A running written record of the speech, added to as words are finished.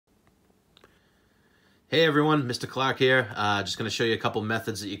Hey everyone, Mr. Clark here. Just going to show you a couple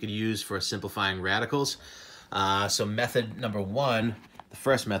methods that you could use for simplifying radicals. So method number one, the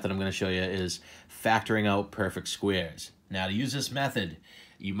first method I'm going to show you is factoring out perfect squares. Now to use this method,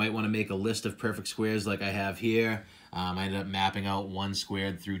 you might want to make a list of perfect squares like I have here. I ended up mapping out 1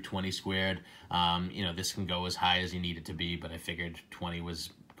 squared through 20 squared. This can go as high as you need it to be, but I figured 20 was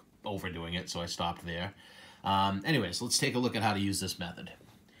overdoing it, so I stopped there. Anyways, let's take a look at how to use this method.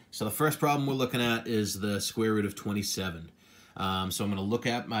 So the first problem we're looking at is the square root of 27. So I'm going to look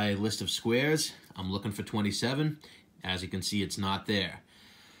at my list of squares. I'm looking for 27. As you can see, it's not there.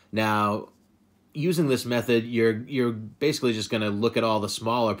 Now, using this method, you're basically just going to look at all the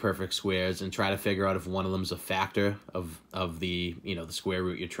smaller perfect squares and try to figure out if one of them is a factor of the the square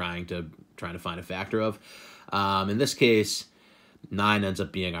root you're trying to find a factor of. In this case, 9 ends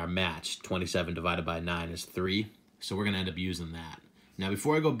up being our match. 27 divided by 9 is 3. So we're going to end up using that. Now,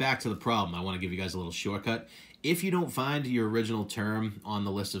 before I go back to the problem, I want to give you guys a little shortcut. If you don't find your original term on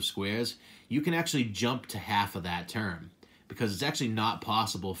the list of squares, you can actually jump to half of that term, because it's actually not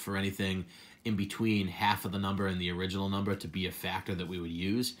possible for anything in between half of the number and the original number to be a factor that we would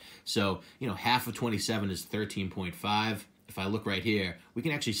use. So, half of 27 is 13.5. If I look right here, we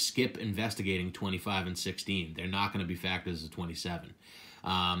can actually skip investigating 25 and 16. They're not going to be factors of 27.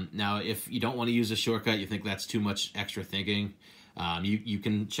 Now, if you don't want to use a shortcut, you think that's too much extra thinking, you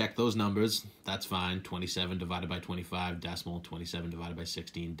can check those numbers. That's fine. 27 divided by 25 decimal, 27 divided by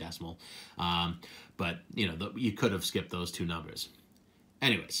 16 decimal. But you could have skipped those two numbers.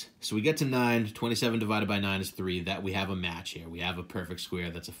 Anyways, so we get to 9. 27 divided by 9 is 3. That we have a match here. We have a perfect square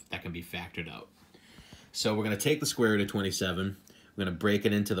that can be factored out. So we're going to take the square root of 27. We're going to break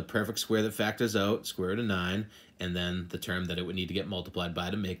it into the perfect square that factors out, square root of 9, and then the term that it would need to get multiplied by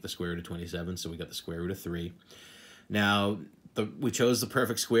to make the square root of 27. So we got the square root of 3. Now, we chose the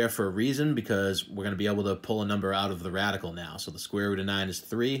perfect square for a reason, because we're going to be able to pull a number out of the radical now. So the square root of 9 is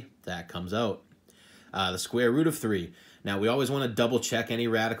 3. That comes out. The square root of 3. Now, we always want to double check any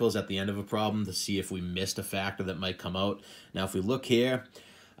radicals at the end of a problem to see if we missed a factor that might come out. Now, if we look here,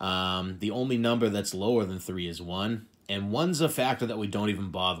 the only number that's lower than 3 is 1. And 1's a factor that we don't even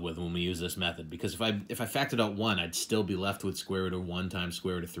bother with when we use this method, because if I factored out 1, I'd still be left with square root of 1 times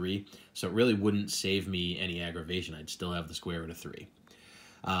square root of 3. So it really wouldn't save me any aggravation. I'd still have the square root of 3.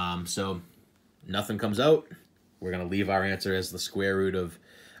 So nothing comes out. We're going to leave our answer as the square root of,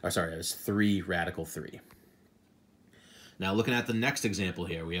 as 3 radical 3. Now, looking at the next example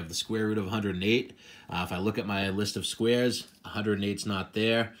here, we have the square root of 108. If I look at my list of squares, 108's not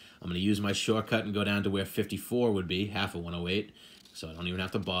there. I'm going to use my shortcut and go down to where 54 would be, half of 108. So I don't even have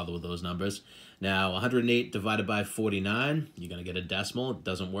to bother with those numbers. Now, 108 divided by 49, you're going to get a decimal. It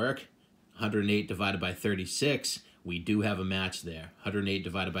doesn't work. 108 divided by 36, we do have a match there. 108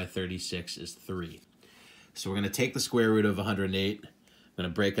 divided by 36 is 3. So we're going to take the square root of 108. I'm going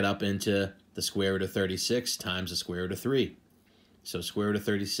to break it up into the square root of 36 times the square root of 3. So square root of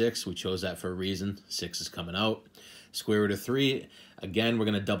 36, we chose that for a reason. 6 is coming out. Square root of 3, again, we're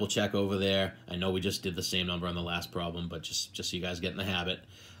going to double check over there. I know we just did the same number on the last problem, but just so you guys get in the habit,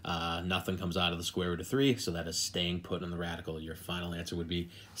 nothing comes out of the square root of 3, so that is staying put in the radical. Your final answer would be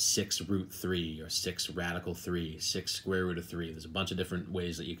 6 root 3, or 6 radical 3, 6 square root of 3. There's a bunch of different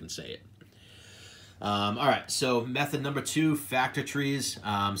ways that you can say it. All right, so method number 2, factor trees.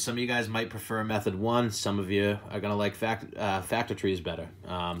 Some of you guys might prefer method 1. Some of you are going to like factor trees better.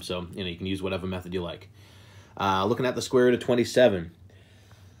 So you can use whatever method you like. Looking at the square root of 27,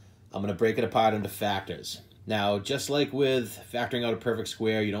 I'm going to break it apart into factors. Now, just like with factoring out a perfect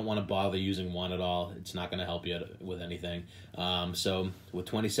square, you don't want to bother using 1 at all. It's not going to help you with anything. So with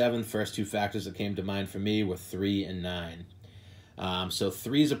 27, the first 2 factors that came to mind for me were 3 and 9. So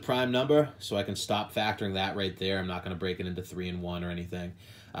 3 is a prime number, so I can stop factoring that right there. I'm not going to break it into 3 and 1 or anything.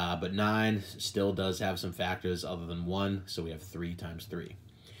 But 9 still does have some factors other than 1, so we have 3 times 3.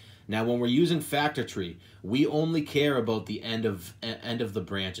 Now, when we're using factor tree, we only care about the end of the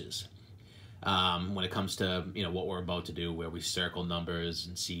branches. When it comes to what we're about to do, where we circle numbers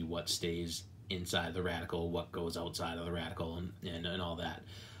and see what stays inside the radical, what goes outside of the radical, and all that.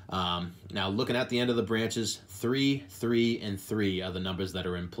 Now, looking at the end of the branches, 3, 3, and 3 are the numbers that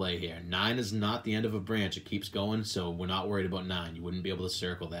are in play here. 9 is not the end of a branch. It keeps going, so we're not worried about 9. You wouldn't be able to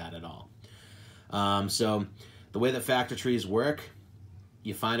circle that at all. So the way that factor trees work,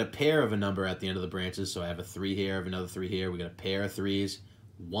 you find a pair of a number at the end of the branches. So I have a 3 here, I have another 3 here. We got a pair of 3s.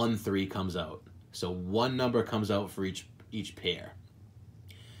 1 3 comes out. So one number comes out for each pair.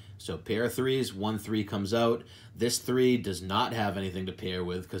 So pair of threes, 1 3 comes out. This 3 does not have anything to pair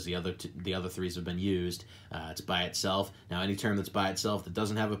with because the other threes have been used. It's by itself. Now any term that's by itself that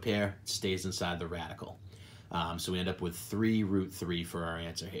doesn't have a pair, it stays inside the radical. So we end up with 3 root 3 for our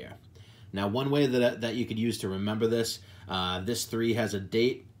answer here. Now one way that you could use to remember this, this 3 has a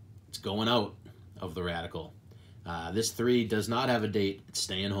date, it's going out of the radical. This 3 does not have a date, it's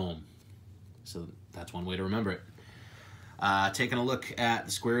staying home. So that's one way to remember it. Taking a look at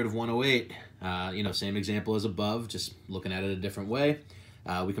the square root of 108, same example as above, just looking at it a different way.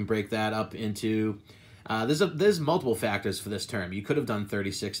 We can break that up into, there's multiple factors for this term. You could have done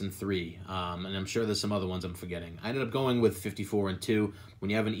 36 and 3, and I'm sure there's some other ones I'm forgetting. I ended up going with 54 and 2.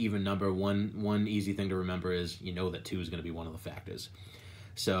 When you have an even number, one easy thing to remember is that 2 is going to be one of the factors.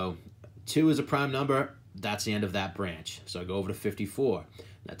 So 2 is a prime number, that's the end of that branch. So I go over to 54.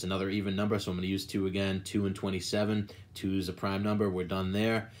 That's another even number, so I'm going to use 2 again. 2 and 27. 2 is a prime number. We're done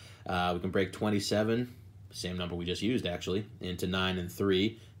there. We can break 27, same number we just used actually, into 9 and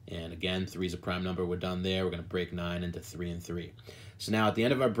 3. And again, 3 is a prime number. We're done there. We're going to break 9 into 3 and 3. So now at the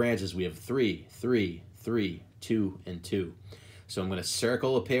end of our branches, we have 3, 3, 3, 2, and 2. So I'm going to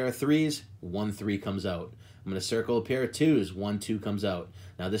circle a pair of 3s. 1 3 comes out. I'm going to circle a pair of 2s. 1 2 comes out.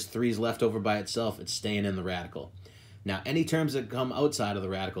 Now this 3 is left over by itself. It's staying in the radical. Now, any terms that come outside of the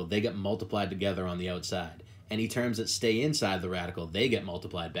radical, they get multiplied together on the outside. Any terms that stay inside the radical, they get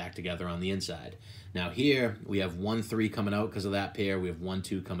multiplied back together on the inside. Now here, we have 1 3 coming out because of that pair. We have 1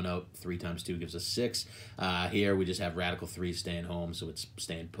 2 coming out. 3 times 2 gives us 6. Here, we just have radical 3 staying home, so it's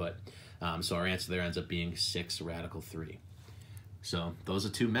staying put. So our answer there ends up being 6 radical 3. So those are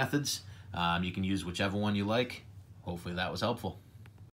 2 methods. You can use whichever one you like. Hopefully that was helpful.